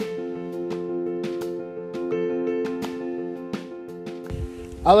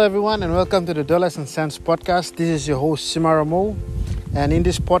Hello, everyone, and welcome to the Dollars and Cents podcast. This is your host, Simaramo, and in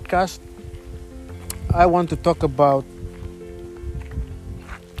this podcast, I want to talk about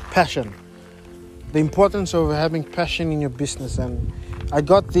passion, the importance of having passion in your business. And I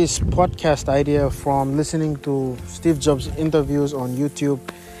got this podcast idea from listening to Steve Jobs' interviews on YouTube.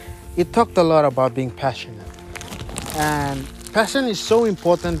 It talked a lot about being passionate, and passion is so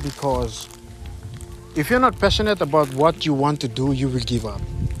important because if you're not passionate about what you want to do, you will give up.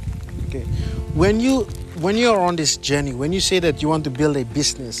 Okay. When you're on this journey, when you say that you want to build a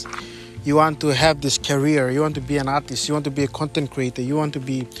business, you want to have this career, you want to be an artist, you want to be a content creator, you want to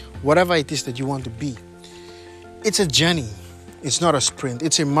be whatever it is that you want to be. It's a journey. It's not a sprint.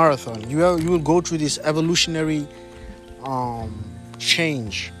 It's a marathon. You will go through this evolutionary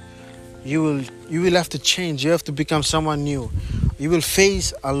change. You will have to change. You have to become someone new. You will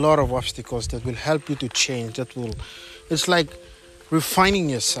face a lot of obstacles that will help you to change. It's like refining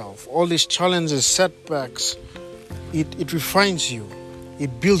yourself. All these challenges, setbacks, it refines you.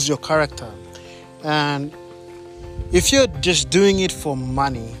 It builds your character. And if you're just doing it for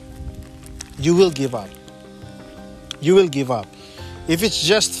money, you will give up. You will give up. If it's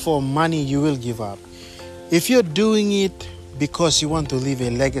just for money, you will give up. If you're doing it because you want to leave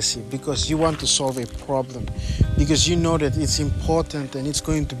a legacy, because you want to solve a problem, because you know that it's important and it's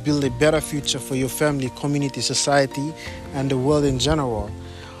going to build a better future for your family, community, society, and the world in general.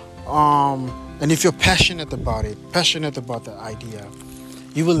 And if you're passionate about it, passionate about the idea,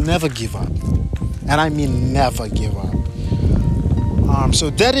 you will never give up. And I mean never give up.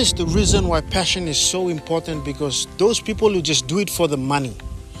 So that is the reason why passion is so important, because those people who just do it for the money,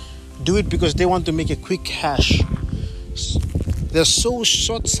 do it because they want to make a quick cash, they're so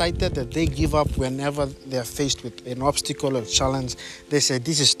short-sighted that they give up whenever they're faced with an obstacle or challenge. They say,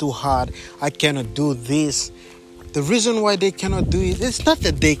 this is too hard, I cannot do this. The reason why they cannot do it, it's not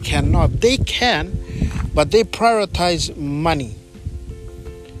that they cannot. They can, but they prioritize money.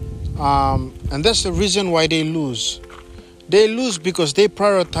 And that's the reason why they lose. They lose because they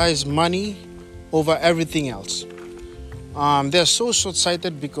prioritize money over everything else. They're so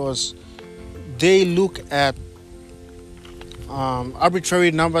short-sighted because they look at arbitrary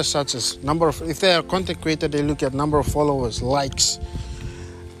numbers, such as if they are content creator, they look at number of followers, likes.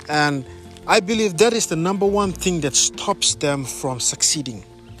 And I believe that is the number one thing that stops them from succeeding.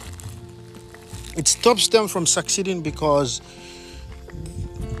 It stops them from succeeding because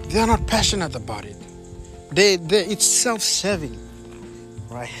they are not passionate about it. It's self-serving,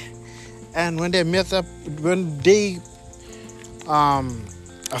 right? And when they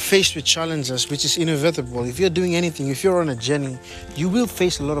are faced with challenges, which is inevitable. If you're doing anything, if you're on a journey, you will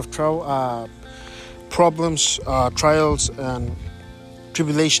face a lot of problems, trials, and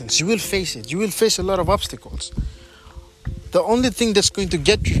tribulations. You will face it. You will face a lot of obstacles. The only thing that's going to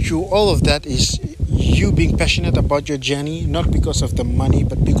get you through all of that is you being passionate about your journey, not because of the money,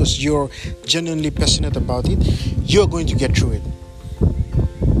 but because you're genuinely passionate about it. You're going to get through it.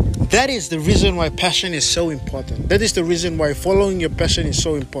 That is the reason why passion is so important. That is the reason why following your passion is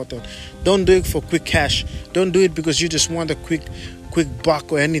so important. Don't do it for quick cash. Don't do it because you just want a quick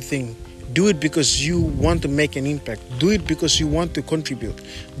buck or anything. Do it because you want to make an impact. Do it because you want to contribute.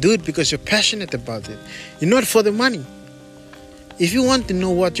 Do it because you're passionate about it. You're not for the money. If you want to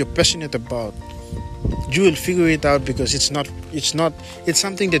know what you're passionate about, you will figure it out, because it's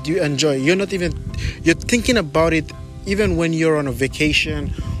something that you enjoy. You're thinking about it even when you're on a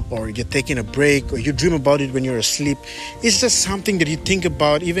vacation, or you're taking a break, or you dream about it when you're asleep. It's just something that you think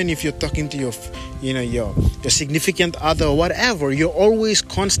about, even if you're talking to your significant other or whatever. You're always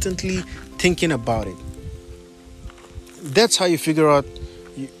constantly thinking about it. That's how you figure out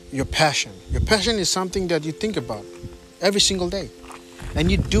your passion. Your passion is something that you think about every single day,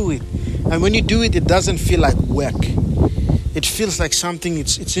 and you do it. And when you do it, it doesn't feel like work. It feels like something.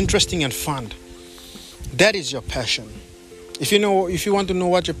 It's interesting and fun. That is your passion. If you want to know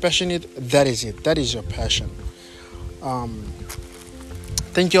what your passion is, that is it. That is your passion.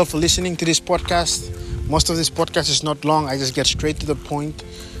 Thank you all for listening to this podcast. Most of this podcast is not long. I just get straight to the point.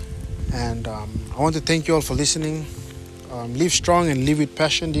 And I want to thank you all for listening. Live strong and live with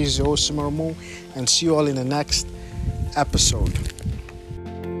passion. This is your host, Simaramo, and see you all in the next episode.